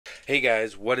Hey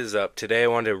guys, what is up? Today I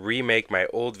want to remake my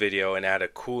old video and add a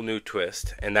cool new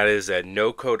twist, and that is a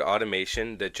no-code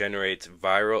automation that generates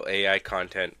viral AI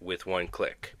content with one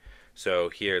click. So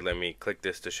here, let me click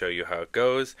this to show you how it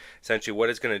goes. Essentially what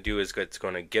it's going to do is it's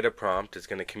going to get a prompt, it's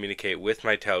going to communicate with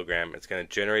my Telegram, it's going to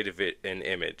generate an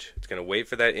image, it's going to wait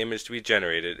for that image to be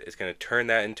generated, it's going to turn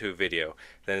that into a video,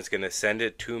 then it's going to send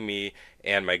it to me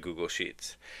and my Google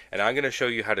Sheets. And I'm going to show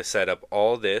you how to set up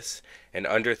all this in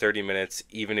under 30 minutes,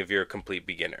 even if you're a complete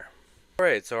beginner.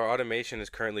 Alright, so our automation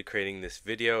is currently creating this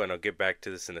video, and I'll get back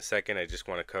to this in a second. I just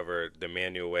want to cover the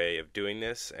manual way of doing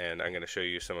this, and I'm going to show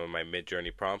you some of my mid-journey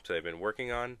prompts that I've been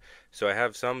working on. So I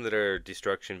have some that are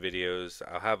destruction videos.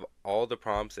 I'll have all the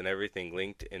prompts and everything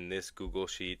linked in this Google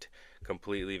Sheet,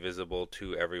 completely visible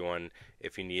to everyone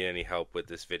if you need any help with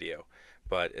this video.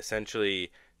 But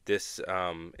essentially, this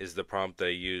is the prompt that I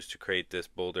used to create this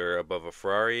boulder above a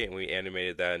Ferrari, and we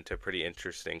animated that into a pretty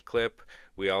interesting clip.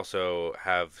 We also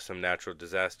have some natural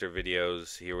disaster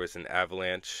videos. Here was an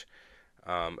avalanche.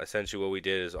 Essentially what we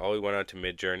did is we went on to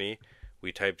Midjourney,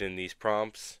 we typed in these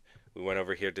prompts, we went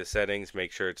over here to settings,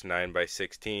 make sure it's 9 by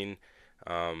 16,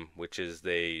 which is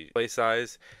the display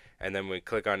size, and then we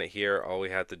click on it here. All we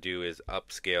have to do is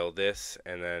upscale this,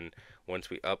 and then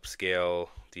once we upscale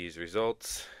these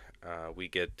results, we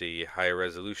get the higher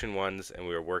resolution ones, and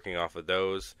we were working off of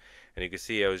those. And you can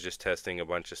see I was just testing a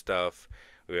bunch of stuff.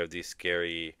 We have these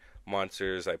scary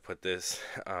monsters. I put this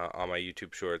on my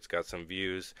YouTube shorts, got some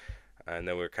views, and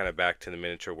then we're kind of back to the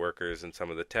miniature workers and some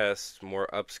of the tests, more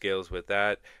upscales with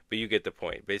that, but you get the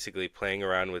point. Basically playing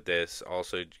around with this.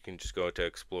 Also, you can just go to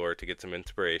explore to get some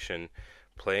inspiration,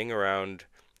 playing around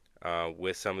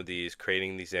with some of these,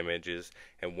 creating these images.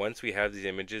 And once we have these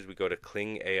images, we go to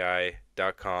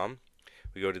klingai.com.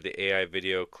 We go to the AI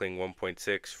video Kling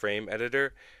 1.6 frame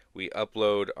editor. We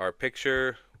upload our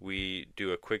picture, we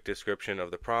do a quick description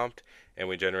of the prompt, and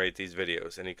we generate these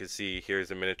videos. And you can see here's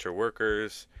the miniature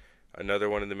workers, another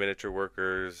one of the miniature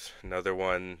workers, another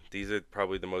one. These are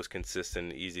probably the most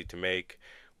consistent, easy to make.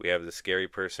 We have the scary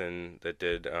person that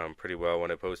did pretty well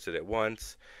when I posted it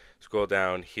once. Scroll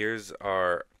down, here's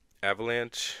our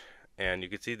avalanche, and you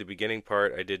can see the beginning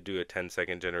part. I did do a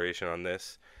 10-second generation on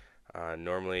this.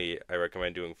 Normally I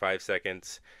recommend doing 5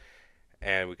 seconds.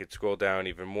 And we could scroll down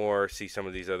even more, see some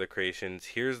of these other creations.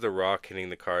 Here's the rock hitting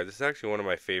the car. This is actually one of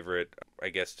my favorite, I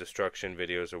guess, destruction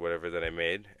videos or whatever that I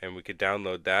made. And we could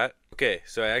download that. Okay,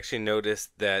 so I actually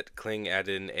noticed that Kling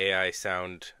added an AI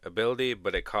sound ability,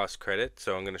 but it costs credit.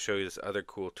 So I'm going to show you this other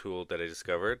cool tool that I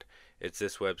discovered. It's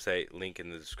this website, link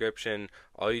in the description.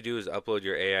 All you do is upload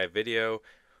your AI video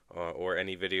or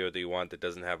any video that you want that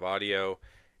doesn't have audio,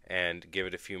 and give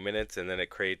it a few minutes, and then it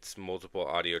creates multiple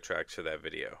audio tracks for that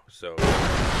video. So I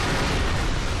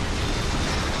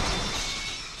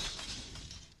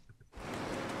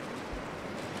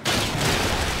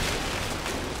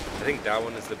think that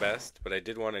one is the best, but I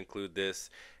did want to include this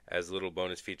as a little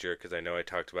bonus feature because I know I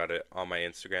talked about it on my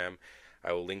Instagram.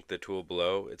 I will link the tool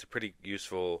below. It's a pretty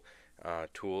useful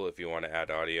tool if you want to add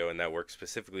audio, and that works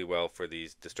specifically well for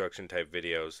these destruction type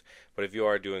videos. But if you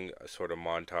are doing a sort of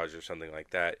montage or something like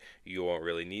that, you won't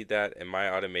really need that. And my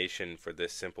automation for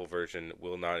this simple version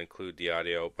will not include the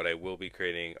audio, but I will be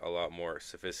creating a lot more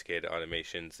sophisticated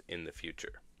automations in the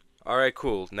future. Alright,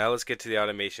 cool. Now let's get to the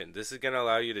automation. This is going to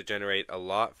allow you to generate a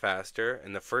lot faster,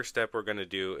 and the first step we're going to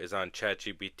do is on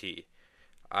ChatGPT.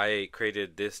 I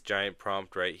created this giant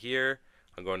prompt right here.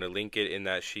 I'm going to link it in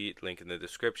that sheet, link in the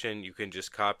description. You can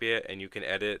just copy it, and you can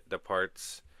edit the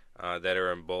parts that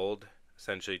are in bold,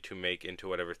 essentially to make into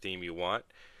whatever theme you want.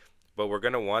 But we're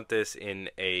going to want this in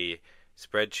a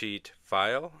spreadsheet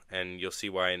file, and you'll see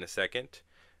why in a second.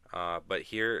 But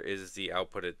here is the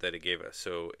output that it gave us.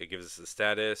 So it gives us the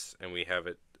status, and we have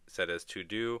it set as to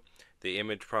do, the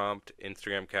image prompt,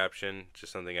 Instagram caption,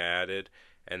 just something I added,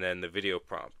 and then the video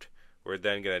prompt. We're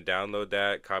then going to download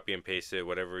that, copy and paste it,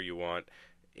 whatever you want,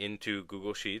 into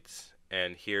Google Sheets,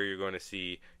 and here you're going to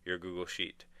see your Google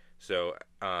Sheet. So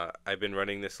I've been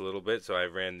running this a little bit, so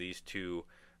I've ran these two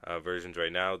versions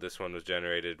right now. This one was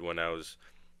generated when I was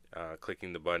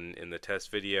clicking the button in the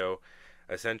test video.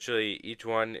 Essentially, each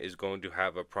one is going to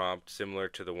have a prompt similar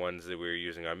to the ones that we were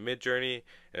using on Midjourney,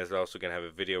 and it's also going to have a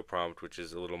video prompt, which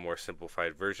is a little more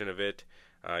simplified version of it.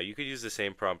 You could use the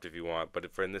same prompt if you want,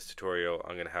 but for in this tutorial,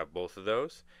 I'm going to have both of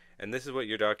those. And this is what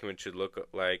your document should look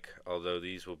like, although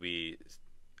these will be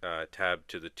tabbed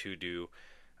to the to-do,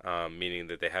 meaning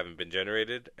that they haven't been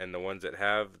generated, and the ones that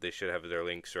have, they should have their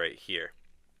links right here.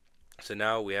 So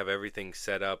now we have everything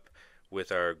set up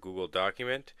with our Google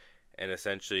document, and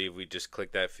essentially if we just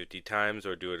click that 50 times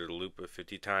or do it at a loop of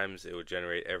 50 times, it would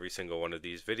generate every single one of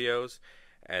these videos.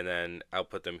 and then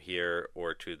output them here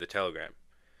or to the Telegram.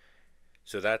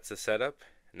 So that's the setup.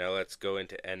 Now let's go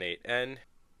into N8N.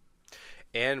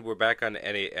 And we're back on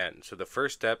N8N. So the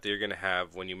first step that you're going to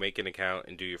have when you make an account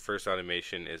and do your first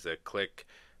automation is a click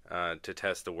to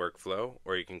test the workflow,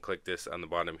 or you can click this on the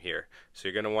bottom here. So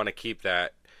you're going to want to keep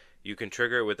that. You can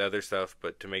trigger it with other stuff,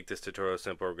 but to make this tutorial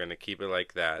simple, we're going to keep it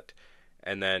like that.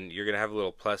 And then you're going to have a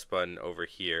little plus button over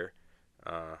here,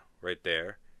 right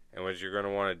there. And what you're going to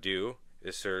want to do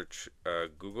is search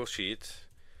Google Sheets,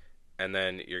 and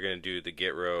then you're going to do the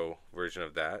Get Row version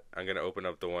of that. I'm going to open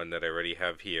up the one that I already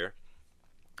have here.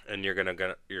 And you're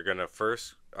gonna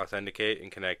first authenticate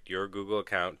and connect your Google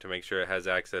account to make sure it has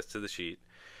access to the sheet.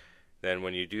 Then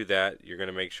when you do that, you're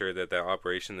gonna make sure that the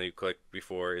operation that you clicked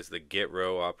before is the get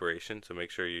row operation. So make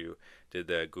sure you did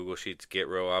the Google Sheets get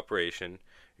row operation.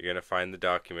 You're gonna find the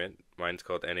document. Mine's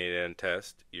called N8N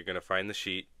test. You're gonna find the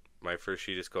sheet. My first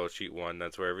sheet is called sheet 1.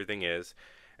 That's where everything is.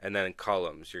 And then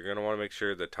columns. You're gonna want to make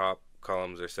sure the top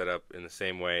columns are set up in the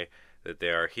same way that they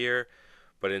are here.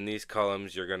 But in these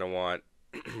columns, you're gonna want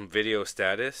video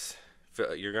status.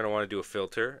 You're going to want to do a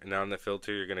filter, and now on the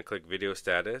filter you're going to click video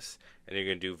status, and you're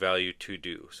going to do value to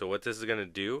do. So what this is going to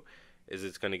do is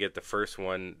it's going to get the first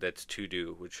one that's to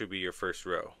do, which should be your first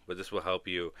row, but this will help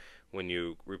you when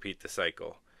you repeat the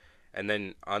cycle. And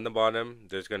then on the bottom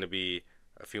there's going to be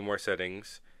a few more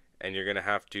settings, and you're going to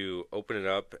have to open it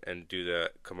up and do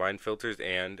the combine filters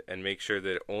and make sure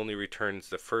that it only returns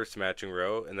the first matching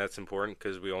row, and that's important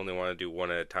because we only want to do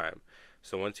one at a time.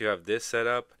 So once you have this set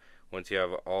up, once you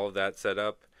have all of that set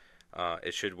up,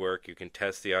 it should work. You can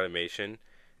test the automation,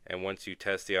 and once you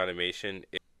test the automation,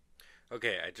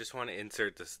 okay, I just want to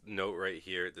insert this note right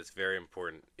here that's very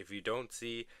important. If you don't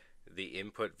see the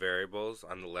input variables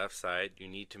on the left side, you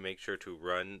need to make sure to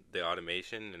run the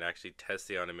automation and actually test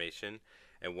the automation.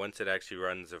 And once it actually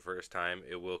runs the first time,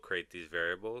 it will create these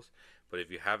variables. But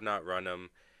if you have not run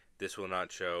them, this will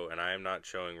not show, and I am not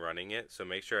showing running it. So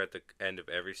make sure at the end of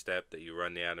every step that you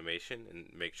run the automation and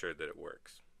make sure that it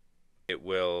works. It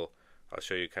will, I'll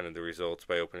show you kind of the results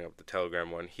by opening up the Telegram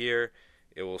one here.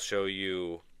 It will show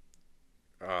you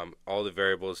all the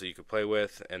variables that you could play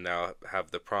with, and now have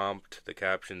the prompt, the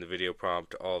caption, the video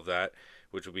prompt, all of that,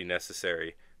 which will be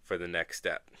necessary for the next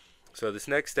step. So this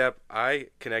next step, I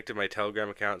connected my Telegram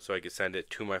account so I could send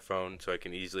it to my phone so I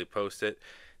can easily post it.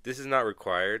 This is not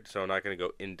required, so I'm not going to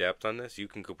go in depth on this. You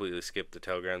can completely skip the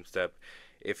Telegram step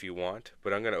if you want,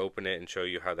 but I'm going to open it and show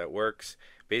you how that works.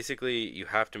 Basically, you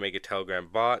have to make a Telegram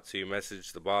bot, so you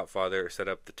message the bot father, set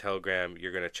up the Telegram.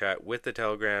 You're going to chat with the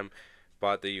Telegram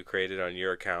bot that you created on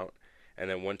your account, and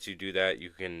then once you do that, you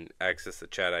can access the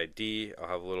chat ID. I'll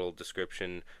have a little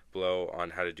description below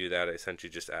on how to do that. I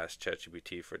essentially just asked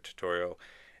ChatGPT for a tutorial,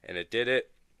 and it did it.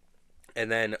 And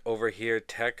then over here,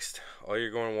 text, all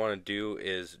you're going to want to do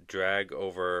is drag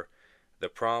over the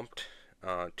prompt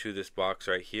to this box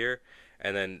right here,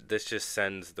 and then this just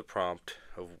sends the prompt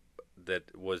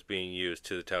that was being used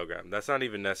to the Telegram. That's not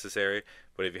even necessary,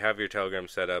 but if you have your Telegram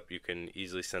set up, you can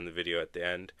easily send the video at the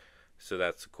end, so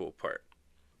that's the cool part.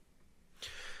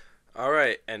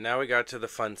 Alright, and now we got to the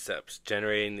fun steps,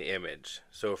 generating the image.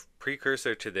 So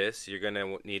precursor to this, you're going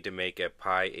to need to make a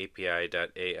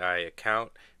pyapi.ai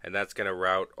account, and that's going to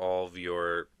route all of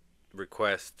your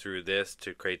requests through this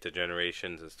to create the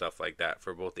generations and stuff like that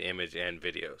for both the image and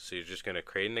video. So you're just going to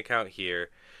create an account here.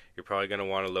 You're probably going to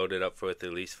want to load it up with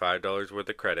at least $5 worth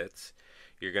of credits.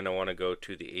 You're going to want to go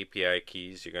to the API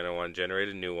keys. You're going to want to generate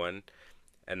a new one,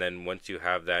 and then once you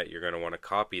have that, you're going to want to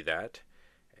copy that.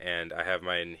 And I have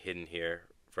mine hidden here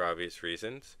for obvious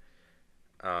reasons.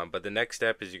 But the next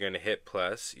step is you're going to hit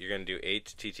plus. You're going to do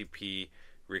HTTP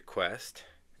request,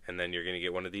 and then you're going to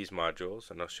get one of these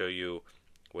modules, and I'll show you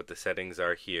what the settings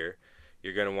are here.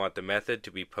 You're going to want the method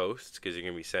to be posts because you're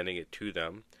going to be sending it to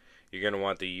them. You're going to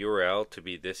want the URL to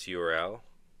be this URL,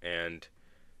 and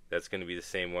that's going to be the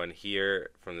same one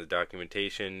here from the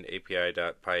documentation,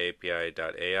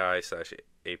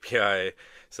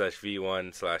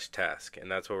 api.pyapi.ai/API/v1/task,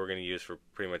 and that's what we're going to use for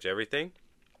pretty much everything.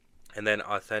 And then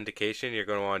authentication, you're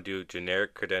going to want to do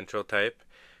generic credential type,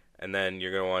 and then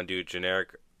you're going to want to do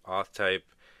generic auth type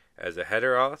as a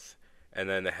header auth, and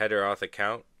then the header auth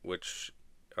account, which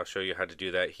I'll show you how to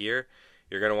do that here.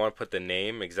 You're going to want to put the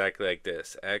name exactly like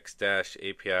this,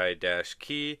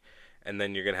 x-api-key, and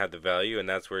then you're going to have the value, and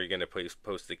that's where you're going to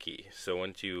post the key. So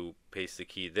once you paste the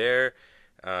key there,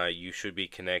 you should be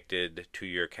connected to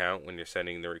your account when you're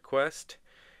sending the request.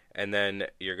 And then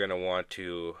you're going to want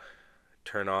to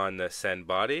turn on the send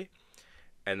body,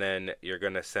 and then you're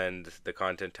going to send the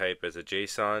content type as a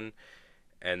JSON,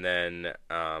 and then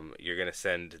you're going to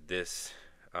send this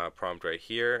prompt right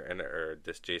here, or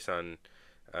this JSON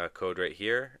code right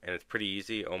here, and it's pretty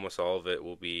easy. Almost all of it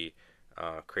will be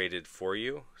created for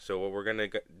you. So what we're going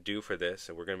to do for this,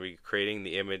 we're going to be creating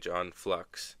the image on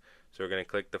Flux. So we're going to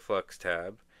click the Flux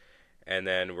tab, and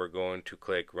then we're going to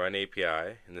click Run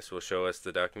API, and this will show us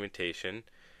the documentation.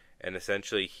 And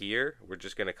essentially here, we're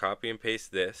just going to copy and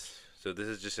paste this. So this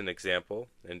is just an example,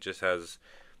 and just has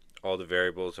all the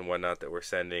variables and whatnot that we're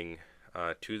sending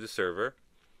to the server.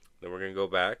 Then we're going to go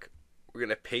back. We're going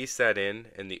to paste that in,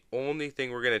 and the only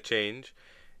thing we're going to change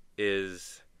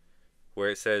is where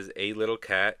it says a little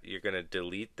cat. You're going to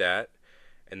delete that,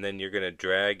 and then you're going to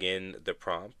drag in the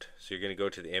prompt. So you're going to go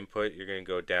to the input, you're going to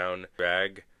go down,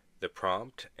 drag the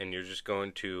prompt, and you're just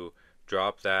going to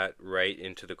drop that right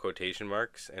into the quotation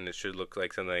marks, and it should look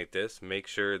like something like this. Make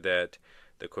sure that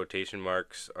the quotation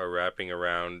marks are wrapping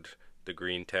around the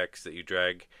green text that you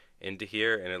drag into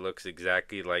here, and it looks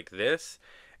exactly like this.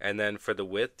 And then for the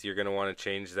width, you're going to want to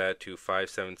change that to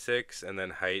 576, and then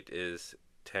height is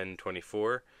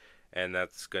 1024, and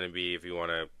that's going to be if you want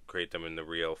to create them in the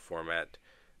Reel format,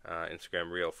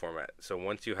 Instagram Reel format. So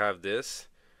once you have this,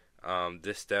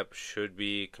 this step should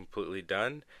be completely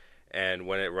done, and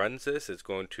when it runs this, it's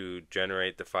going to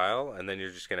generate the file, and then you're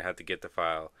just going to have to get the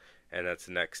file, and that's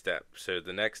the next step. So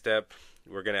the next step,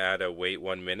 we're going to add a wait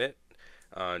 1 minute,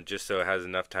 just so it has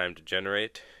enough time to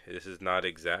generate. This is not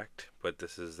exact, but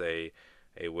this is a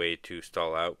way to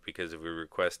stall out, because if we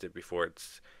request it before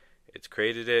it's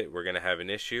created it, we're going to have an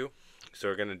issue. So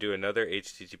we're going to do another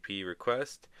HTTP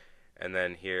request, and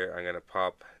then here I'm going to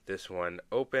pop this one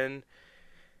open.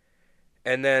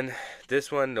 And then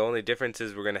this one, the only difference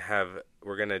is we're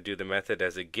going to do the method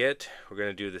as a get. We're going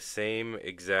to do the same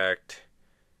exact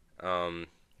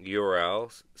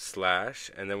URL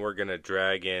 / and then we're going to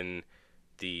drag in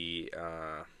the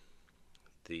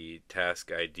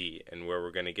task ID and where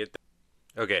we're going to get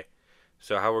that. Okay,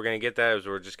 so how we're going to get that is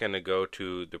we're just going to go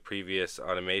to the previous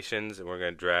automations, and we're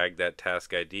going to drag that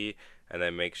task ID, and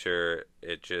then make sure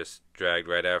it just dragged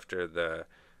right after the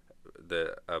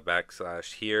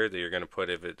 / here that you're going to put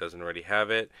if it doesn't already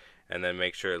have it, and then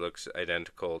make sure it looks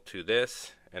identical to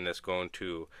this, and it's going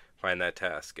to find that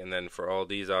task. And then for all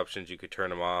these options, you could turn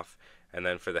them off, and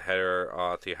then for the header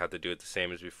auth, you have to do it the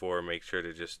same as before. Make sure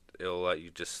to it'll let you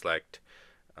just select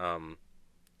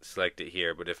it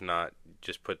here, but if not,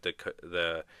 just put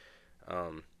the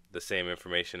same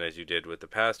information as you did with the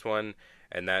past one,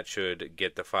 and that should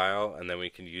get the file, and then we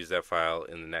can use that file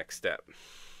in the next step.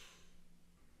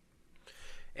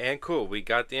 And cool, we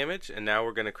got the image, and now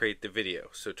we're going to create the video.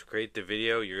 So to create the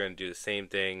video, you're going to do the same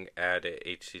thing, add a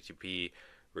HTTP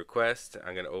request.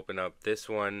 I'm going to open up this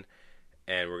one,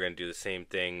 and we're going to do the same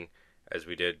thing as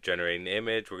we did generating the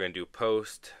image. We're going to do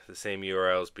post, the same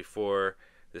URL as before,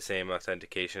 the same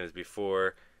authentication as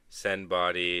before, send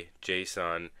body,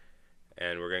 JSON,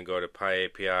 and we're going to go to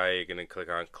PyAPI. You're going to click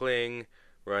on Kling,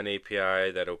 run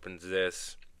API, that opens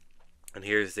this. And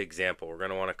here's the example. We're going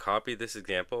to want to copy this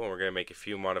example, and we're going to make a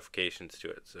few modifications to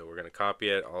it. So we're going to copy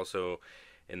it also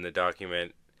in the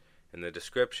document in the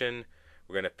description.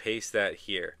 We're going to paste that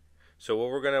here. So what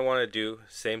we're going to want to do,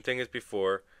 same thing as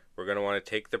before, we're going to want to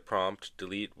take the prompt,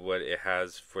 delete what it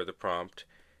has for the prompt,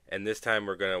 and this time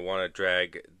we're going to want to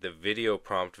drag the video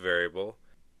prompt variable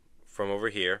from over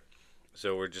here.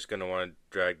 So we're just going to want to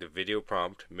drag the video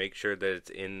prompt, make sure that it's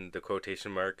in the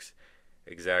quotation marks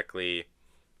exactly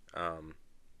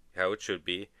how it should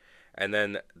be. And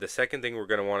then the second thing we're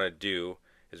going to want to do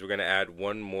is we're going to add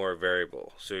one more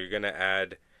variable. So you're going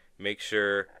to make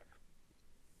sure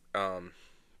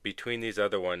between these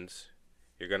other ones,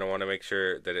 you're going to want to make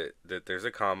sure that there's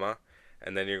a comma,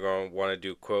 and then you're going to want to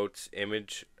do quotes,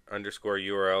 image underscore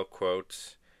URL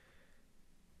quotes,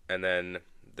 and then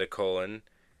the colon,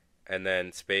 and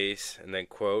then space, and then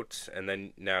quotes. And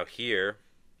then now here,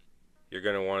 you're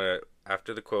going to want to,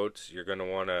 after the quotes, you're going to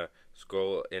want to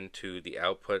scroll into the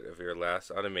output of your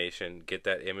last automation, get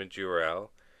that image URL,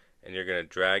 and you're going to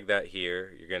drag that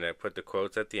here. You're going to put the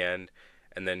quotes at the end,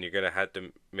 and then you're going to have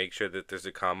to make sure that there's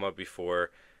a comma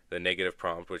before the negative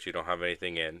prompt, which you don't have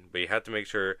anything in. But you have to make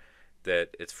sure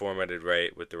that it's formatted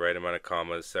right with the right amount of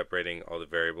commas separating all the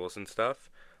variables and stuff.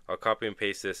 I'll copy and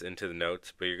paste this into the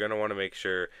notes, but you're going to want to make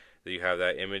sure that you have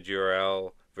that image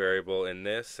URL variable in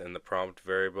this and the prompt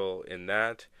variable in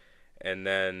that. And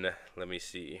then let me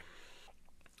see,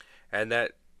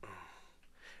 and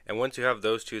once you have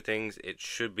those two things, it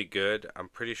should be good. I'm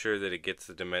pretty sure that it gets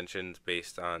the dimensions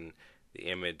based on the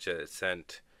image that it's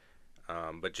sent,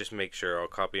 but just make sure. I'll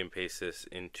copy and paste this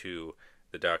into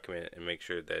the document and make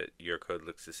sure that your code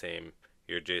looks the same,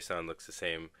 your JSON looks the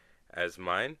same as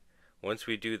mine. Once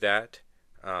we do that,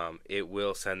 it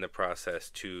will send the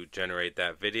process to generate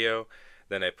that video.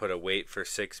 Then I put a wait for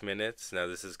 6 minutes. Now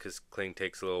this is because Kling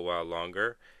takes a little while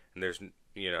longer, and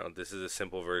this is a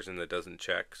simple version that doesn't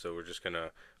check, so we're just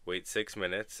gonna wait 6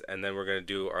 minutes, and then we're gonna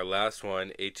do our last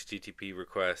one, HTTP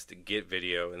request get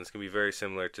video, and it's gonna be very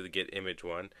similar to the get image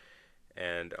one.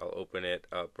 And I'll open it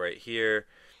up right here.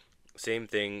 Same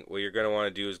thing. What you're gonna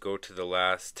want to do is go to the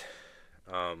last,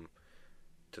 the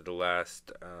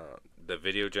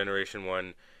video generation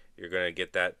one. You're gonna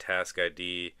get that task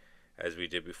ID as we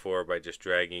did before by just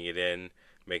dragging it in,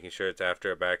 making sure it's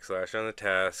after a backslash on the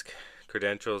task.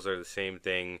 Credentials are the same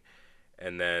thing,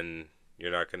 and then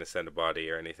you're not going to send a body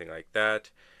or anything like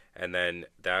that, and then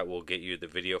that will get you the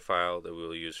video file that we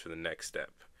will use for the next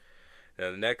step. Now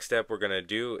the next step we're going to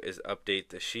do is update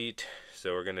the sheet.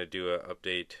 So we're going to do an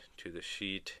update to the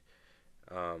sheet,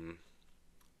 and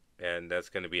that's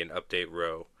going to be an update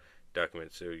row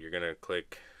document. So you're going to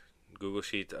click Google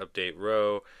Sheets update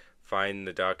row, find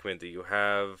the document that you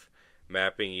have,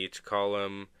 mapping each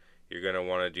column. You're going to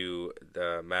want to do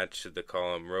the match to the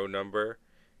column row number,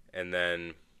 and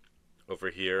then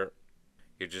over here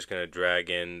you're just going to drag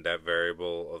in that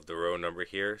variable of the row number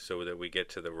here so that we get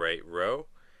to the right row.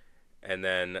 And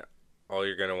then all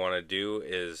you're going to want to do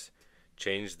is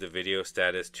change the video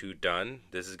status to done.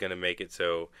 This is going to make it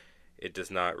so it does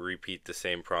not repeat the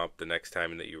same prompt the next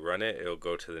time that you run it. It'll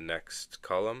go to the next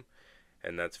column,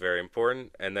 and that's very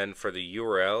important. And then for the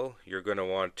URL, you're going to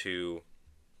want to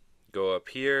go up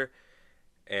here,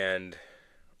 and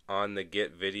on the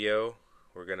get video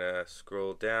we're going to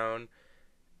scroll down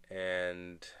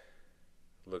and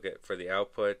look at for the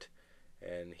output,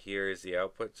 and here is the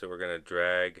output. So we're going to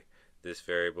drag this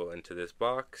variable into this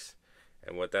box,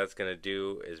 and what that's going to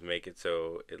do is make it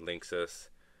so it links us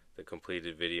the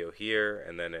completed video here,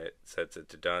 and then it sets it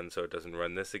to done so it doesn't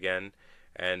run this again.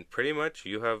 And pretty much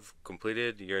you have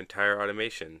completed your entire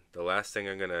automation. The last thing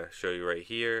I'm going to show you right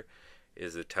here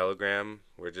is the Telegram.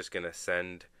 We're just going to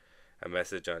send a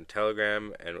message on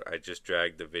Telegram, and I just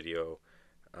dragged the video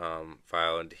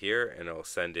file into here, and I'll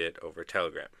send it over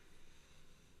Telegram.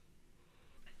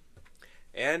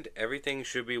 And everything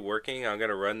should be working. I'm going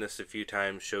to run this a few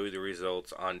times, show you the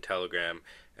results on Telegram,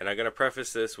 and I'm going to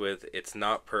preface this with it's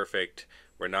not perfect.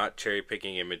 We're not cherry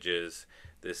picking images.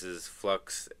 This is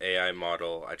Flux AI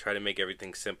model. I try to make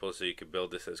everything simple so you can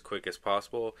build this as quick as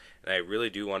possible, and I really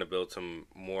do want to build some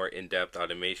more in-depth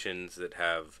automations that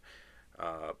have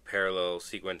parallel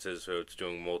sequences, so it's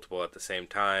doing multiple at the same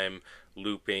time,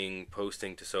 looping,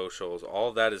 posting to socials. All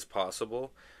of that is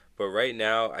possible, but right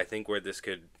now I think where this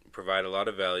could provide a lot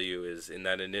of value is in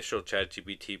that initial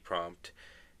ChatGPT prompt.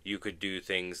 You could do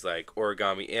things like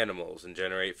origami animals and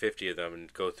generate 50 of them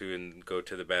and go through and go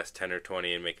to the best 10 or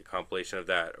 20 and make a compilation of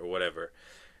that or whatever.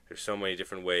 There's so many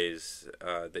different ways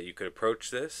that you could approach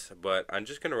this, but I'm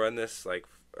just going to run this like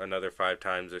another 5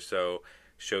 times or so,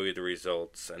 show you the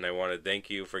results, and I want to thank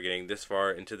you for getting this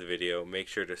far into the video. Make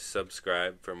sure to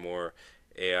subscribe for more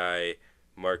AI,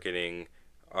 marketing,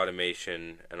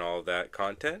 automation, and all of that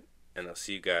content, and I'll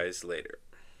see you guys later.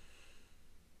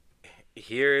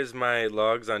 Here is my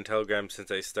logs on Telegram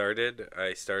since I started.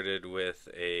 I started with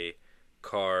a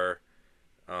car.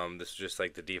 This is just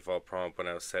like the default prompt when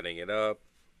I was setting it up.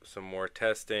 Some more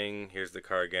testing. Here's the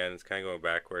car again. It's kind of going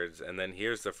backwards. And then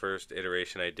here's the first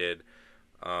iteration I did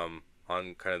on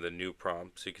kind of the new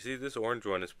prompt. So you can see this orange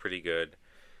one is pretty good.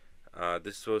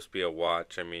 This is supposed to be a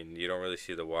watch. I mean, you don't really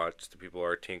see the watch. The people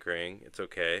are tinkering. It's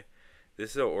okay.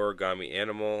 This is an origami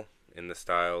animal in the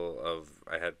style of,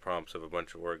 I had prompts of a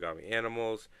bunch of origami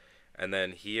animals, and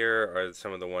then here are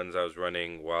some of the ones I was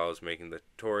running while I was making the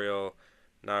tutorial.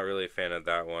 Not really a fan of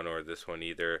that one or this one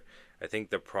either. I think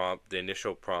the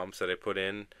initial prompts that I put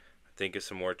in, I think is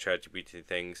some more ChatGPT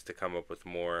things to come up with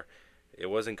more. It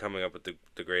wasn't coming up with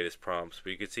the greatest prompts,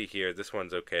 but you can see here this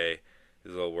one's okay.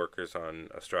 These little workers on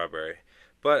a strawberry.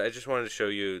 But I just wanted to show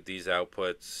you these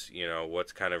outputs, you know,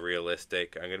 what's kind of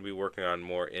realistic. I'm going to be working on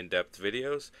more in-depth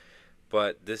videos,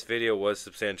 but this video was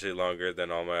substantially longer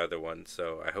than all my other ones,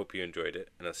 so I hope you enjoyed it,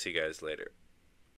 and I'll see you guys later.